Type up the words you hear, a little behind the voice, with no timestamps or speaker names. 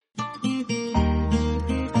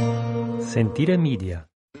Sentire Media.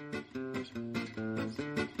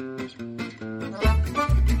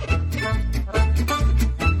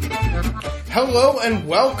 Hello and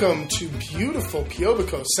welcome to beautiful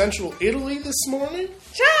Piobico, Central Italy this morning.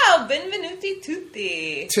 Ciao, benvenuti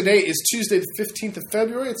tutti. Today is Tuesday the 15th of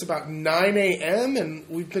February. It's about 9 a.m. and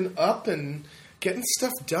we've been up and getting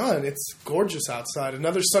stuff done. It's gorgeous outside.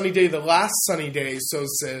 Another sunny day, the last sunny day, so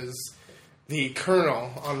says the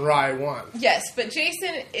Colonel on Rye 1. Yes, but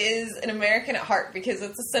Jason is an American at heart because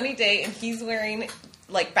it's a sunny day and he's wearing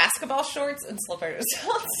like basketball shorts and slippers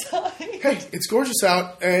outside. Hey, it's gorgeous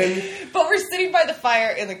out and... But we're sitting by the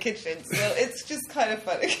fire in the kitchen, so it's just kind of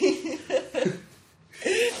funny.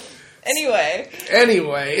 Anyway,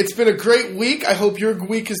 it's been a great week. I hope your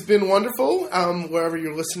week has been wonderful, wherever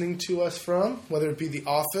you're listening to us from, whether it be the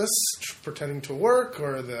office, pretending to work,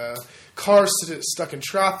 or the car stuck in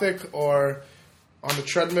traffic, or on the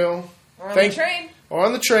treadmill. Or on the train. Or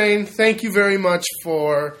on the train. Thank you very much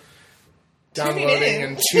for downloading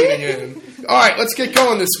and tuning in. All right, let's get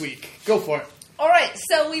going this week. Go for it. All right,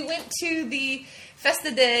 so we went to the Festa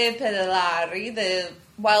dei Pedalari, the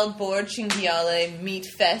Wild Boar Cinghiale Meat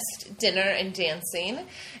Fest dinner and dancing,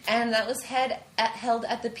 and that was held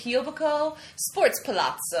at the Piobico Sports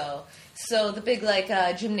Palazzo, so the big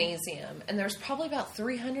gymnasium, and there was probably about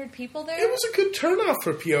 300 people there. It was a good turnout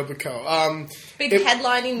for Piobico. Big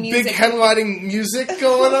headlining music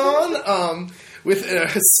going on, with a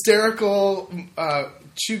hysterical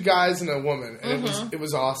 2 guys and a woman, and it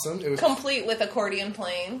was awesome. It was complete with accordion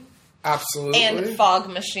playing, absolutely, and fog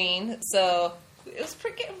machine, so. It was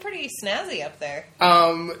getting pretty snazzy up there.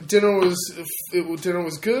 Dinner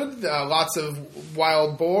was good. Lots of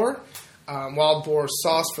wild boar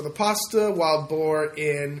sauce for the pasta. Wild boar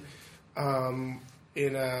in a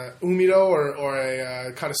umido or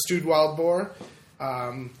a kind of stewed wild boar.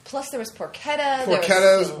 Plus there was porchetta.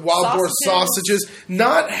 Wild boar sausages.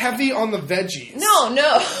 Not heavy on the veggies. No.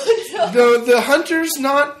 The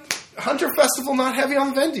Hunter Festival not heavy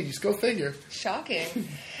on the veggies. Go figure. Shocking.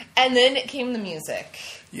 And then it came the music.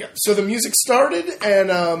 Yeah, so the music started,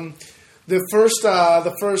 and the first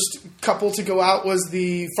couple to go out was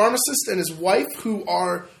the pharmacist and his wife, who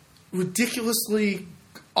are ridiculously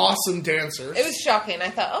awesome dancers. It was shocking. I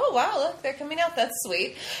thought, oh, wow, look, they're coming out. That's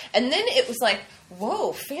sweet. And then it was like,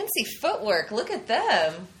 whoa, fancy footwork. Look at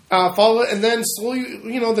them. And then slowly,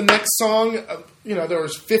 the next song, there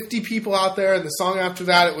was 50 people out there, and the song after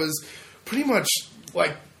that, it was pretty much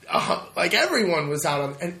like everyone was out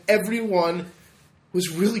on, and everyone was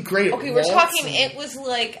really great. Okay, we're talking. It was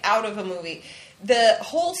like out of a movie. The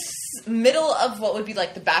whole middle of what would be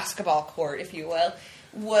like the basketball court, if you will,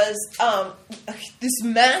 was this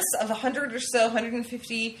mass of 100 or so,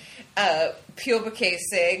 150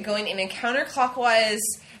 Piobicese going in a counterclockwise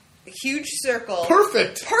huge circle.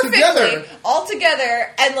 Perfectly. All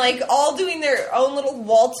together, and all doing their own little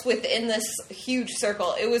waltz within this huge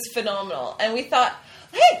circle. It was phenomenal, and we thought,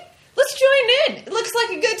 hey, let's join in. It looks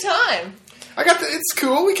like a good time. It's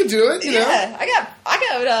cool. We can do it. You know? I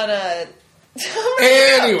got it on a.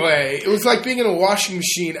 Anyway, it was like being in a washing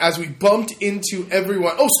machine as we bumped into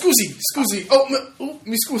everyone. Oh, scusi. Oh,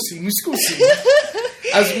 mi scusi.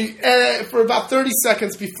 As we, for about 30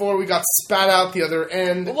 seconds before we got spat out the other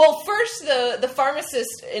end. Well, first the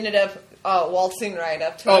pharmacist ended up waltzing right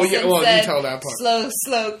up to us. Oh, yeah, well, said, you tell that part. Slow,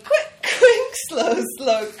 quick,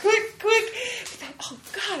 slow, quick. Oh,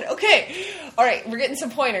 God, okay. All right, we're getting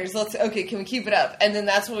some pointers. Can we keep it up? And then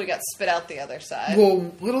that's when we got spit out the other side.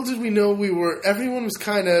 Well, little did we know everyone was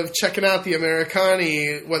kind of checking out the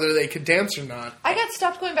Americani, whether they could dance or not. I got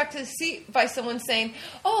stopped going back to the seat by someone saying,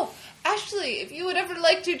 oh, Ashley, if you would ever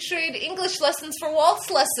like to trade English lessons for waltz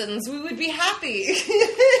lessons, we would be happy.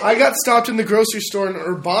 I got stopped in the grocery store in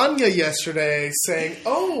Urbana yesterday saying,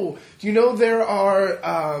 oh, there are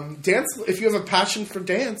dance, if you have a passion for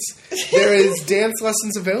dance, there is dance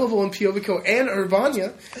lessons available in Piobico and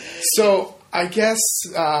Urbana. So I guess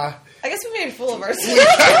we made a fool of ourselves.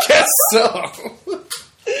 I guess so.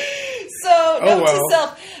 So, note to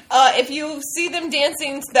self, if you see them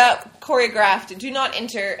dancing that choreographed, do not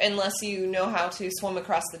enter unless you know how to swim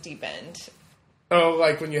across the deep end. Oh,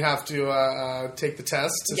 like when you have to take the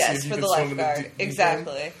test to see if you can swim in the deep end?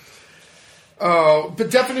 Exactly. Oh,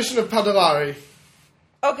 but definition of pedalare.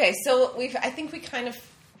 Okay, so I think we kind of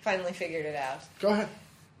finally figured it out. Go ahead.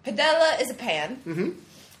 Padella is a pan. Mm-hmm.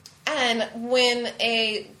 And when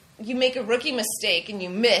you make a rookie mistake and you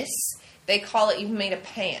miss, they call it you've made a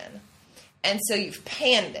pan. And so you've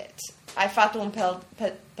panned it. Hai fatto un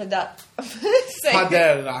padella.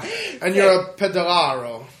 Padella. And you're a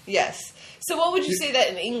pedalaro. Yes. So what would you say that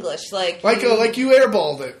in English? Like you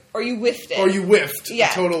airballed it. Or you whiffed it. Or you whiffed.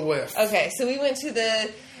 Yeah. A total whiff. Okay, so we went to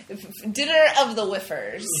the dinner of the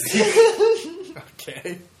whiffers.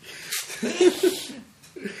 Okay.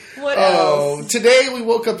 What else? Today we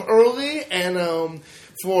woke up early and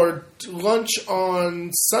for lunch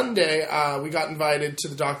on Sunday we got invited to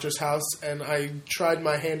the doctor's house and I tried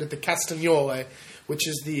my hand at the castagnole, which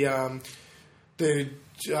is the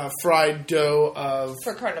fried dough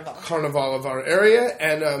for Carnival of our area,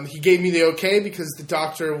 and he gave me the okay because the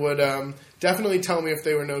doctor would definitely tell me if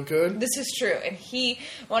they were no good. This is true, and he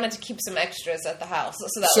wanted to keep some extras at the house,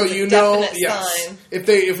 so that so was you a know, definite yes, sign. If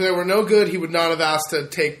they were no good, he would not have asked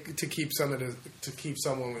to keep some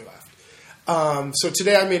when we left. So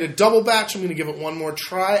today I made a double batch. I'm going to give it one more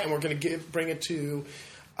try, and we're going to bring it to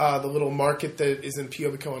the little market that is in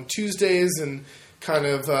Piobico on Tuesdays, and kind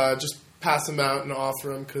of just pass them out and offer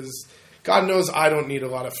them because God knows I don't need a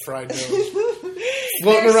lot of fried dough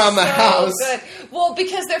floating around the house. Good. Well,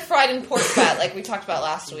 because they're fried in pork fat, like we talked about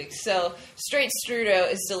last week. So straight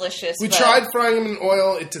strudel is delicious. We tried frying them in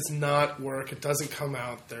oil. It does not work. It doesn't come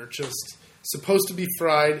out. They're just supposed to be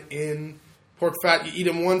fried in pork fat. You eat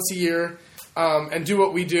them once a year and do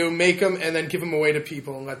what we do, make them, and then give them away to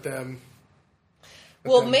people and let them...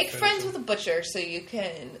 Well, make friends with a butcher so you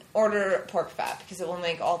can order pork fat because it will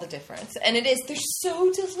make all the difference. And they're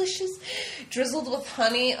so delicious. Drizzled with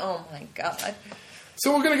honey. Oh my God.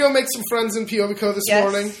 So we're going to go make some friends in Piobico this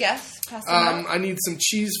morning. Yes, pass them out. I need some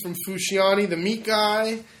cheese from Fusciani, the meat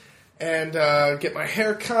guy, and get my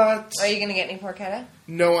hair cut. Are you going to get any porchetta?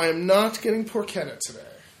 No, I am not getting porchetta today.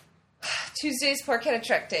 Tuesday's porchetta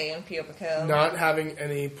trek day in Piobico. Not having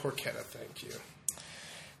any porchetta, thank you.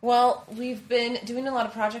 Well, we've been doing a lot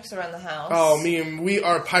of projects around the house. Oh, we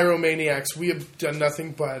are pyromaniacs. We have done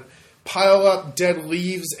nothing but pile up dead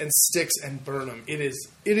leaves and sticks and burn them. It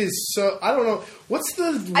is so, I don't know, what's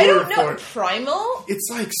the word for it? Primal? It's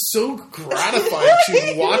like so gratifying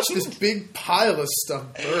to watch this big pile of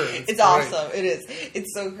stuff burn. It's awesome. It is.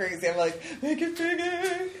 It's so crazy. I'm like, make it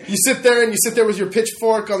bigger. You sit there with your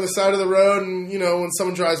pitchfork on the side of the road and, when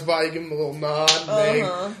someone drives by, you give them a little nod and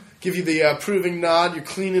they give you the approving nod. You're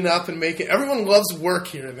cleaning up and making... Everyone loves work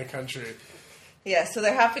here in the country. Yeah, so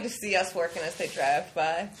they're happy to see us working as they drive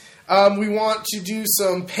by. We want to do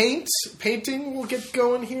some painting. We'll get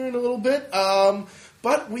going here in a little bit.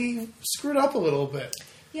 But we screwed up a little bit.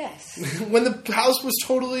 Yes. When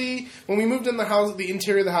we moved in the house, the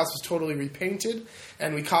interior of the house was totally repainted,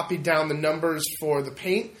 and we copied down the numbers for the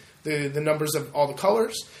paint, the numbers of all the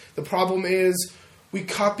colors. The problem is we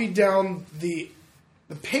copied down the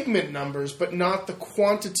pigment numbers, but not the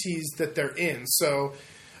quantities that they're in. So,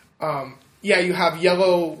 you have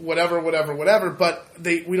yellow, whatever, but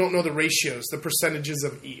we don't know the ratios, the percentages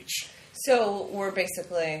of each. So we're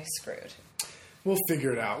basically screwed. We'll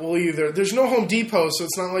figure it out. There's no Home Depot, so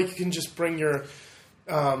it's not like you can just bring your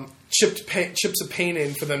chips of paint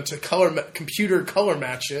in for them to computer color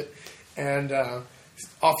match it, and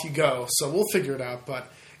off you go. So we'll figure it out,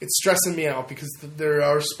 but it's stressing me out because there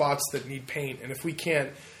are spots that need paint, and if we can't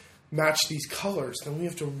match these colors, then we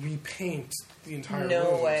have to repaint the entire room.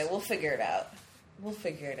 No way. We'll figure it out.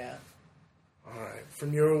 All right.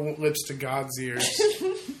 From your lips to God's ears.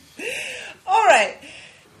 All right.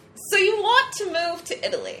 So you want to move to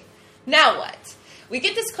Italy. Now what? We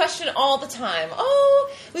get this question all the time.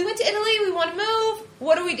 Oh, we went to Italy. We want to move.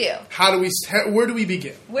 What do we do? Where do we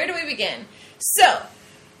begin? So,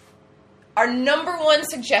 our number one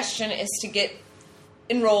suggestion is to get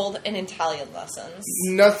enrolled in Italian lessons.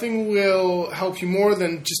 Nothing will help you more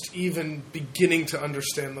than just even beginning to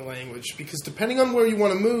understand the language, because depending on where you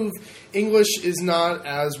want to move, English is not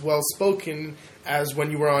as well spoken as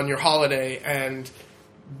when you were on your holiday, and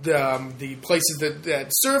the places that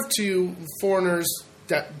serve to foreigners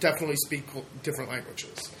definitely speak different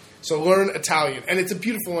languages. So learn Italian, and it's a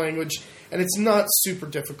beautiful language, and it's not super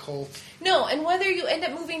difficult. No, and whether you end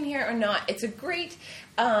up moving here or not, it's a great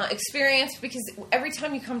experience, because every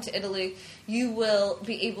time you come to Italy, you will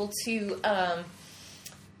be able to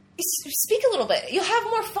speak a little bit. You'll have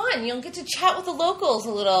more fun. You'll get to chat with the locals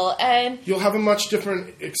a little, and you'll have a much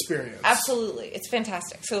different experience. Absolutely. It's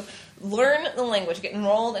fantastic. So learn the language. Get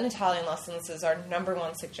enrolled in Italian lessons is our number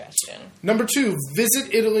one suggestion. Number 2,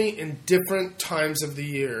 visit Italy in different times of the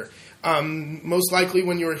year. Most likely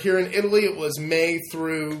when you were here in Italy, it was May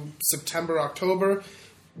through September, October.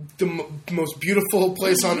 The most beautiful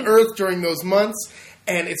place on earth during those months,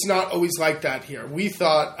 and it's not always like that here. We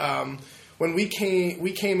thought when we came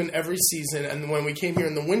in every season, and when we came here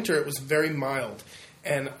in the winter, it was very mild.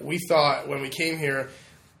 And we thought when we came here,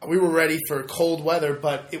 we were ready for cold weather,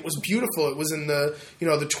 but it was beautiful. It was in the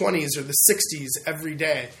 20s or the 60s every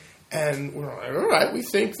day. And we're like, all right, we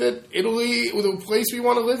think that Italy, the place we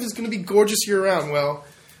want to live, is going to be gorgeous year-round. Well,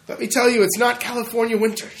 let me tell you, it's not California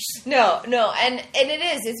winters. No, and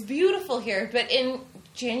it is. It's beautiful here. But in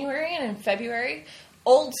January and in February,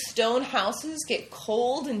 old stone houses get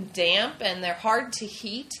cold and damp, and they're hard to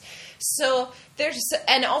heat. So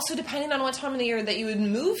and also depending on what time of the year that you would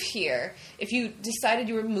move here, if you decided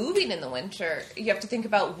you were moving in the winter, you have to think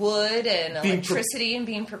about wood and electricity and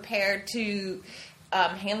being prepared to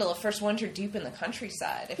handle a first winter deep in the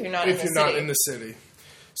countryside if you're not in the city.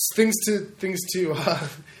 Things to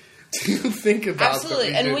think about.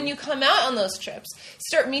 Absolutely. And when you come out on those trips,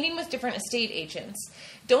 start meeting with different estate agents.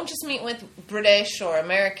 Don't just meet with British or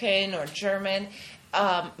American or German.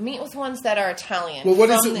 Meet with ones that are Italian. Well, what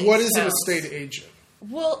is an estate agent?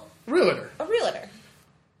 Well, realtor. A realtor.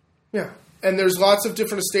 Yeah. And there's lots of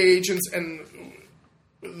different estate agents, and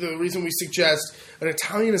the reason we suggest an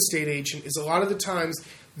Italian estate agent is a lot of the times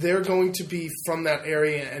they're going to be from that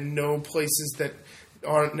area and know places that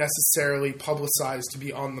aren't necessarily publicized to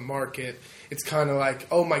be on the market. It's kind of like,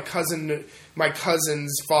 oh, my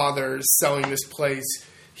cousin's father is selling this place.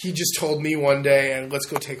 He just told me one day, and let's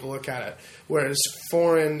go take a look at it. Whereas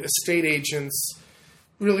foreign estate agents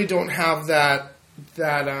really don't have that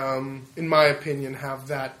in my opinion, have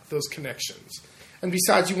those connections. And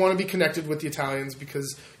besides, you want to be connected with the Italians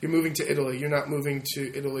because you're moving to Italy. You're not moving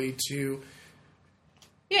to Italy to...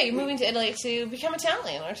 Yeah, you're moving to Italy to become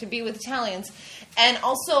Italian or to be with Italians. And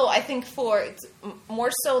also, I think more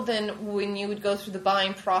so than when you would go through the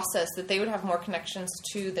buying process, that they would have more connections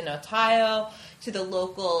to the notaio, to the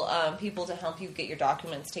local people to help you get your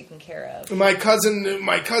documents taken care of. My cousin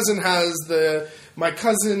has a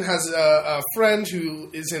friend who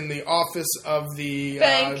is in the office of the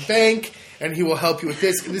bank, and he will help you with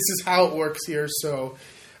this. This is how it works here. So,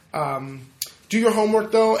 do your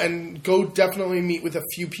homework though, and go definitely meet with a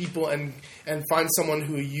few people and find someone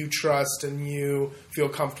who you trust and you feel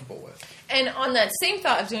comfortable with. And on that same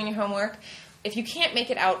thought of doing your homework, if you can't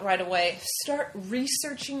make it out right away, start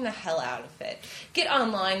researching the hell out of it. Get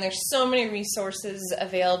online. There's so many resources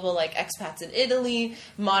available, like Expats in Italy,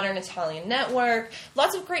 Modern Italian Network,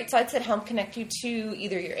 lots of great sites that help connect you to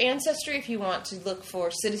either your ancestry if you want to look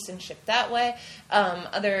for citizenship that way,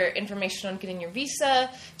 other information on getting your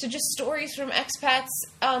visa, to just stories from expats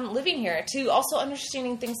living here, to also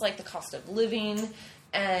understanding things like the cost of living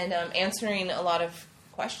and answering a lot of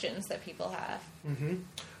questions that people have. Mm-hmm.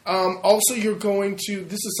 Also, you're going to,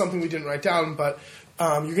 this is something we didn't write down, but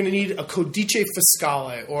you're going to need a codice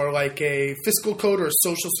fiscale, or like a fiscal code or a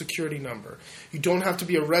social security number. You don't have to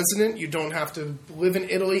be a resident. You don't have to live in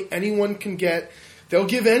Italy. Anyone can they'll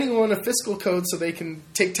give anyone a fiscal code so they can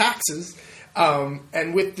take taxes.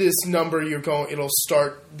 And with this number, it'll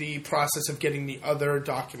start the process of getting the other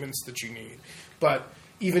documents that you need. But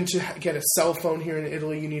even to get a cell phone here in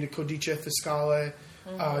Italy, you need a codice fiscale.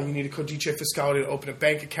 You need a codice fiscale to open a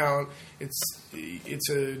bank account. It's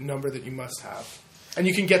a number that you must have, and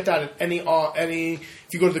you can get that at any.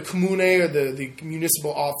 If you go to the comune or the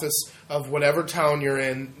municipal office of whatever town you're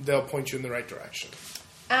in, they'll point you in the right direction.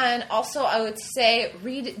 And also, I would say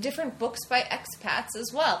read different books by expats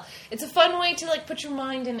as well. It's a fun way to put your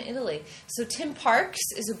mind in Italy. So Tim Parks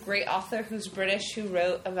is a great author who's British, who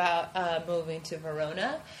wrote about moving to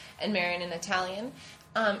Verona and marrying an Italian.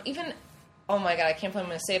 Oh my God, I can't believe I'm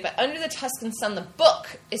going to say it, but Under the Tuscan Sun, the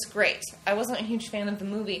book is great. I wasn't a huge fan of the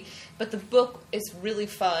movie, but the book is really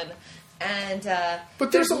fun. And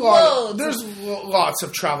but there's lots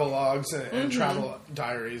of travel logs and travel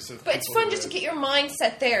diaries. But it's fun just to get your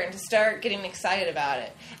mindset there and to start getting excited about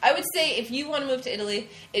it. I would say if you want to move to Italy,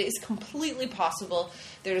 it is completely possible.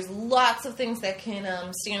 There's lots of things that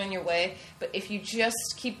can stand in your way, but if you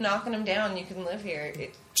just keep knocking them down, you can live here.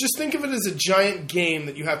 Just think of it as a giant game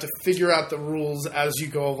that you have to figure out the rules as you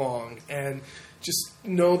go along, and just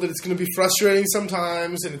know that it's going to be frustrating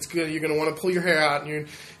sometimes, and you're going to want to pull your hair out, and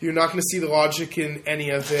you're not going to see the logic in any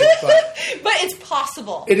of it. But but it's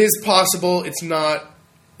possible. It is possible. It's not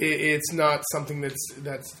something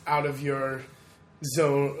that's out of your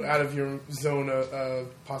zone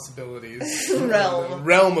of possibilities.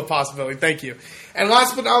 Realm of possibility. Thank you. And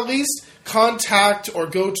last but not least, contact or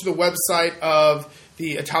go to the website of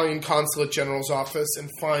the Italian Consulate General's office and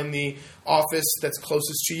find the office that's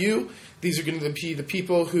closest to you. These are going to be the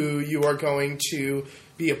people who you are going to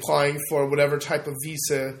be applying for whatever type of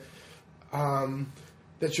visa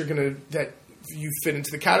that you fit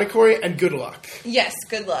into the category, and good luck. Yes,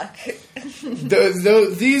 good luck.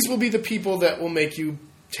 These will be the people that will make you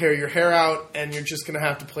tear your hair out, and you're just going to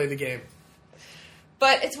have to play the game.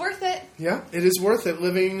 But it's worth it. Yeah, it is worth it.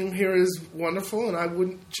 Living here is wonderful, and I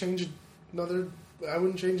wouldn't change a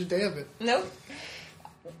day of it. Nope.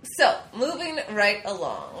 So, moving right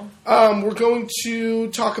along. We're going to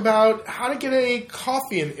talk about how to get a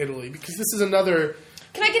coffee in Italy, because this is another...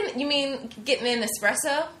 You mean getting an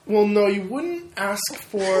espresso? Well, no, you wouldn't ask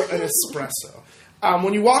for an espresso.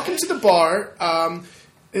 When you walk into the bar,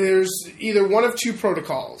 there's either one of two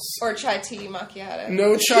protocols. Or chai tea macchiato.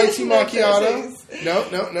 No chai tea macchiato.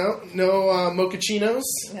 No mochachinos.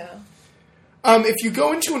 No. If you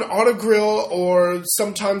go into an auto grill or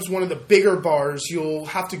sometimes one of the bigger bars, you'll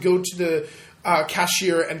have to go to the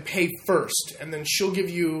cashier and pay first. And then she'll give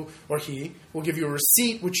you, or he, will give you a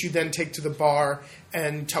receipt, which you then take to the bar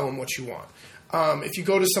and tell them what you want. If you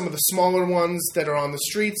go to some of the smaller ones that are on the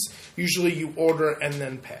streets, usually you order and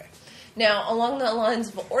then pay. Now, along the lines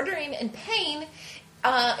of ordering and paying,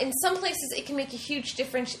 in some places it can make a huge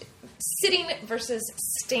difference sitting versus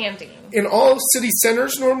standing. In all city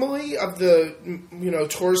centers normally of the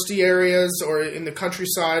touristy areas, or in the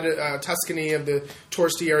countryside, Tuscany of the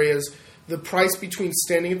touristy areas, the price between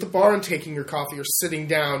standing at the bar and taking your coffee or sitting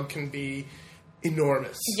down can be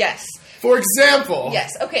enormous. Yes. For example.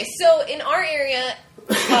 Yes. Okay, so in our area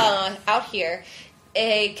out here,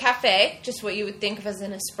 a caffe, just what you would think of as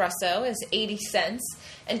an espresso, is 80 cents.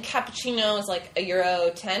 And cappuccino is like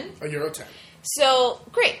 €1.10. €1.10. So,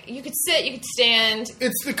 great. You could sit, you could stand.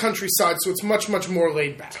 It's the countryside, so it's much, much more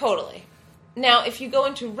laid back. Totally. Now, if you go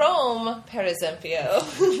into Rome, per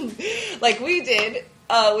esempio, like we did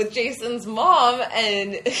with Jason's mom,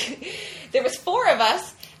 and there was 4 of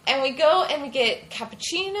us, and we go and we get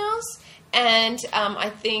cappuccinos, and I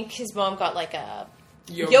think his mom got like a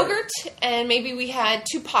yogurt, and maybe we had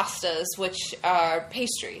 2 pastas, which are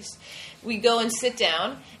pastries. We go and sit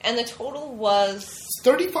down, and the total was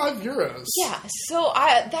 €35. Yeah, so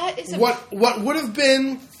that is what would have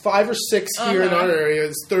been 5 or 6 here in our area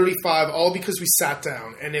is 35, all because we sat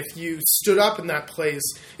down. And if you stood up in that place,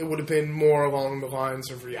 it would have been more along the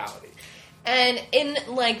lines of reality. And in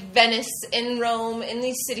like Venice, in Rome, in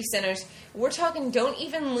these city centers, we're talking don't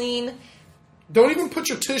even put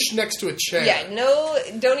your tush next to a chair. Yeah, no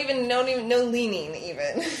leaning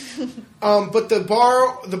even. But the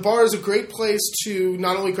bar is a great place to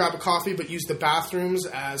not only grab a coffee, but use the bathrooms,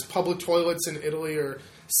 as public toilets in Italy are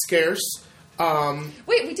scarce.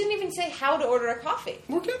 Wait, we didn't even say how to order a coffee.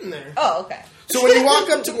 We're getting there. Oh, okay. So when you walk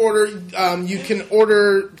up to order, you can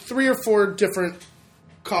order 3 or 4 different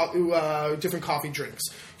coffee drinks.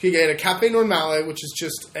 You can get a caffè normale, which is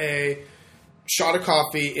just a shot of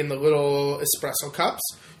coffee in the little espresso cups.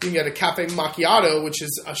 You can get a caffè macchiato, which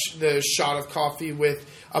is the shot of coffee with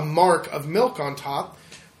a mark of milk on top,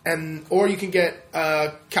 or you can get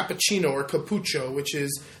a cappuccino or cappuccio, which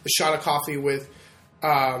is the shot of coffee with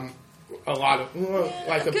a lot of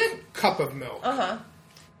a cup of milk.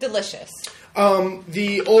 Delicious.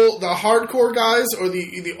 The hardcore guys or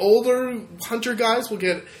the older hunter guys will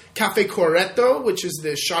get caffè corretto, which is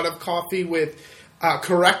the shot of coffee with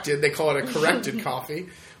corrected. They call it a corrected coffee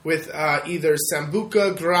with either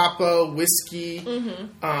sambuca, grappa, whiskey.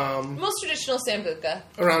 Most traditional sambuca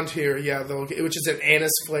around here, yeah, which is an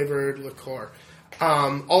anise flavored liqueur.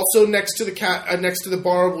 Also, next to the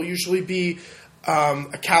bar will usually be a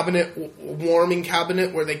warming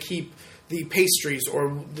cabinet where they keep the pastries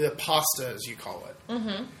or the pasta, as you call it.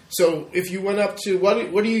 So, if you went up to what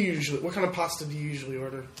kind of pasta do you usually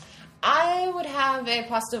order? I would have a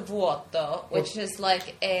pasta vuoto, which is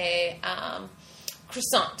like a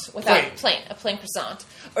croissant without a plain croissant,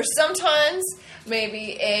 or sometimes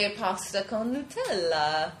maybe a pasta con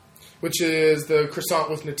Nutella, which is the croissant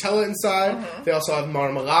with Nutella inside. They also have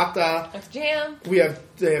marmellata with jam. They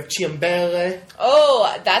have ciambelle.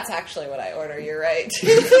 Oh, that's actually what I order. You're right.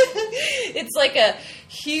 It's like a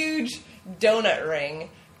huge donut ring.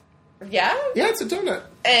 Yeah? Yeah, it's a donut.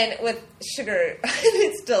 And with sugar.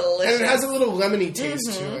 It's delicious. And it has a little lemony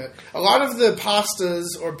taste to it. A lot of the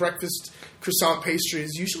pastas or breakfast croissant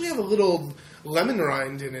pastries usually have a little lemon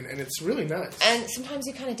rind in it, and it's really nice. And sometimes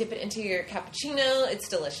you kind of dip it into your cappuccino. It's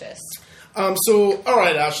delicious. So, all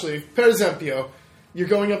right, Ashley. Per esempio, you're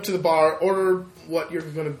going up to the bar. Order what you're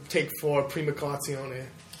going to take for prima colazione.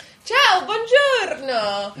 Ciao,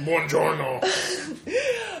 buongiorno. Buongiorno.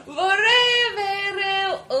 Vorrei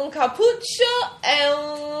avere un cappuccio e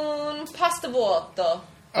un pasta vuoto.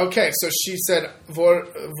 Okay, so she said,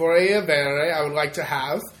 vorrei avere, I would like to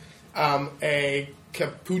have a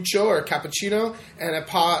cappuccio or a cappuccino and a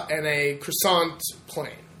croissant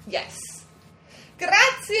plain. Yes.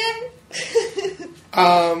 Grazie.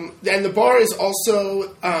 And the bar is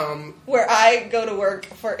also where I go to work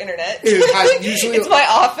for internet. Usually, it's my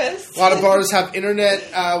office. A lot of bars have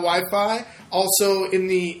internet Wi-Fi. Also, in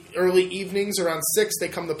the early evenings around 6, they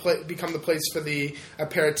become the place for the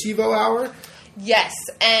aperitivo hour. Yes,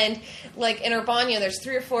 and like in Urbana, there's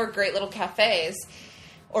 3 or 4 great little cafes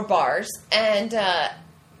or bars, and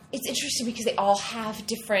it's interesting because they all have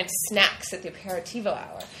different snacks at the aperitivo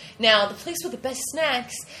hour. Now, the place with the best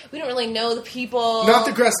snacks, we don't really know the people. Not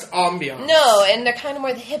the best ambiance. No, and they're kind of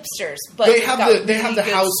more the hipsters. But they have the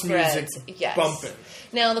house spreads. music bumping.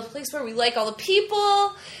 Now, the place where we like all the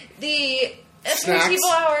people, the aperitivo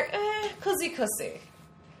hour, cozy.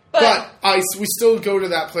 But we still go to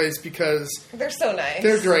that place because they're so nice.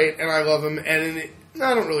 They're great, and I love them. And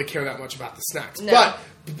I don't really care that much about the snacks. No. But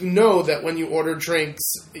know that when you order drinks,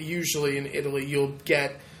 usually in Italy, you'll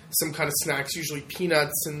get some kind of snacks, usually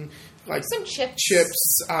peanuts and like some chips.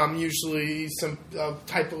 Usually some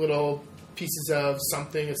type of little pieces of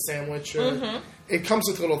something, a sandwich. Or it comes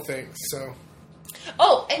with little things. So.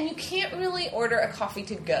 Oh, and you can't really order a coffee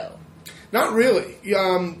to go. Not really.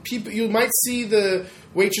 You might see the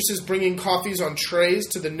waitresses bringing coffees on trays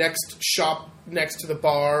to the next shop next to the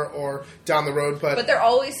bar or down the road, but they're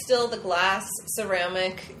always still the glass,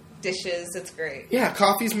 ceramic dishes. It's great. Yeah,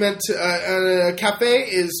 coffee's meant to. A cafe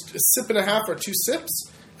is a sip and a half or 2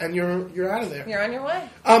 sips, and you're out of there. You're on your way.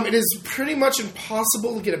 It is pretty much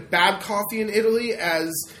impossible to get a bad coffee in Italy,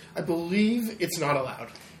 as I believe it's not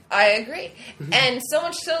allowed. I agree. And so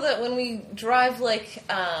much so that when we drive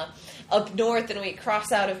up north and we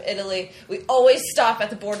cross out of Italy, we always stop at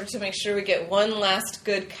the border to make sure we get one last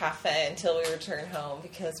good cafe until we return home,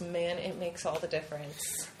 because, man, it makes all the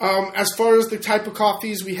difference. As far as the type of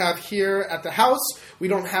coffees we have here at the house, we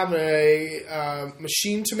don't have a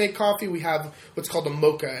machine to make coffee. We have what's called a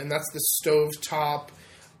mocha, and that's the stovetop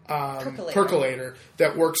percolator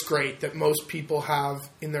that works great, that most people have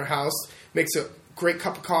in their house. Makes a great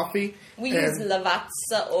cup of coffee. We use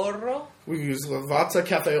Lavazza Oro. We use Lavazza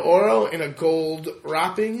Cafe Oro in a gold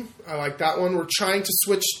wrapping. I like that one. We're trying to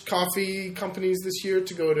switch coffee companies this year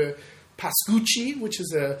to go to Pascucci, which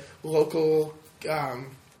is a local,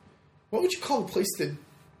 what would you call a place that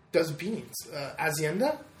does beans?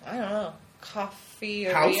 Hacienda? I don't know.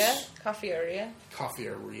 Coffeeria? House? Coffeeria.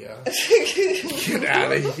 Get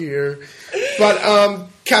out of here. But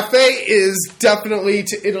cafe is definitely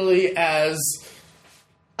to Italy as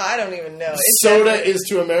I don't even know. Soda is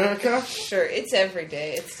to America. Sure, it's every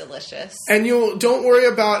day. It's delicious. And don't worry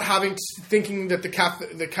about thinking that the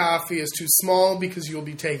cafe is too small, because you'll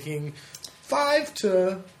be taking 5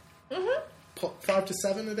 to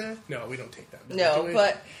 7 a day. No, we don't take that many. No,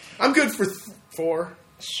 but I'm good for 4.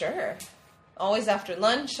 Sure. Always after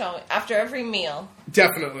lunch, after every meal.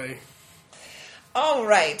 Definitely. All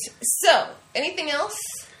right. So, anything else?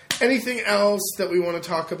 Anything else that we want to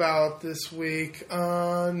talk about this week?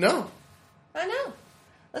 No. I know.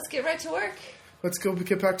 Let's get right to work. Let's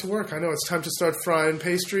get back to work. I know it's time to start frying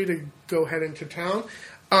pastry to go head into town.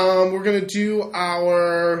 We're going to do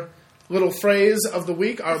our little phrase of the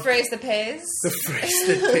week. The phrase that pays. The phrase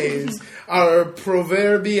that pays. Our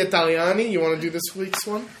proverbi italiani. You want to do this week's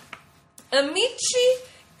one? Amici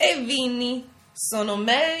e vini sono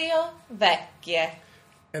meglio vecchie.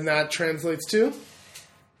 And that translates to?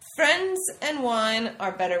 Friends and wine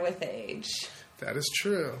are better with age. That is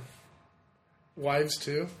true. Wives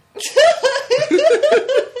too.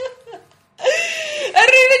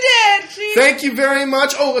 Arrivederci. Thank you very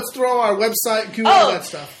much. Oh, let's throw our website, Google, all that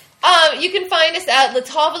stuff. You can find us at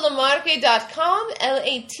latavolamarche.com,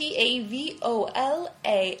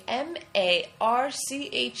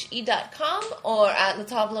 LATAVOLAMARCHE.com, or at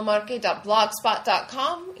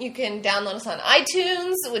latavolamarche.blogspot.com. You can download us on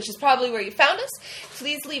iTunes, which is probably where you found us.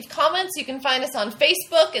 Please leave comments. You can find us on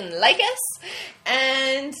Facebook and like us.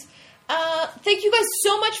 And thank you guys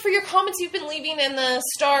so much for your comments you've been leaving and the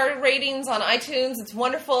star ratings on iTunes. It's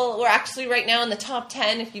wonderful. We're actually right now in the top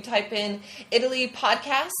 10 if you type in Italy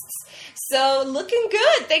podcasts. So looking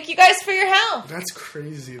good. Thank you guys for your help. That's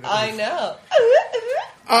crazy. I know.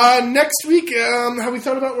 Next week, have we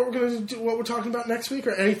thought about what we're going to do? What we're talking about next week,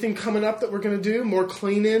 or anything coming up that we're going to do? More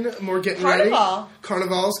cleaning, more getting ready.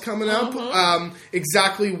 Carnival's coming up.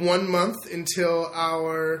 Exactly 1 month until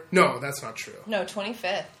our. No, that's not true. No,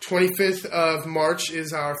 25th. 25th of March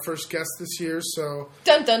is our first guest this year. So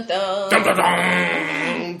dun dun dun. Dun dun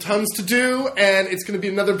dun. Tons to do, and it's going to be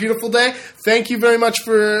another beautiful day. Thank you very much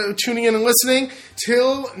for tuning in and listening.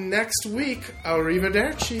 Till next week,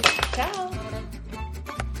 arrivederci. Ciao.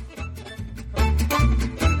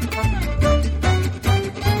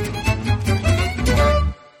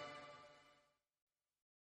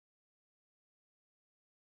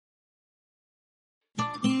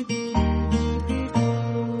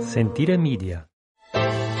 Sentire Media.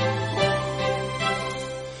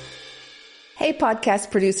 Hey,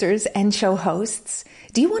 podcast producers and show hosts.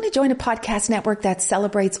 Do you want to join a podcast network that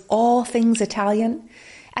celebrates all things Italian?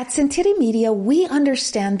 At Sentire Media, we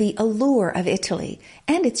understand the allure of Italy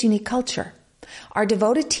and its unique culture. Our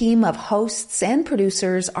devoted team of hosts and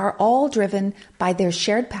producers are all driven by their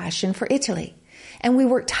shared passion for Italy. And we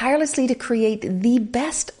work tirelessly to create the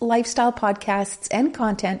best lifestyle podcasts and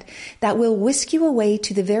content that will whisk you away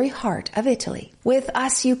to the very heart of Italy. With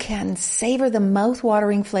us, you can savor the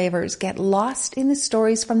mouth-watering flavors, get lost in the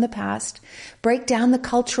stories from the past, break down the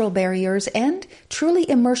cultural barriers, and truly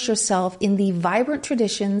immerse yourself in the vibrant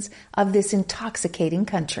traditions of this intoxicating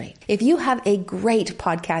country. If you have a great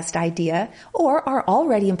podcast idea or are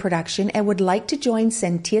already in production and would like to join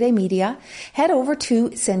Sentire Media, head over to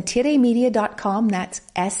sentiremedia.com, that's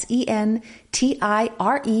SENTIRE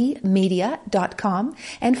media.com,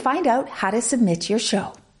 and find out how to submit your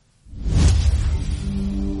show.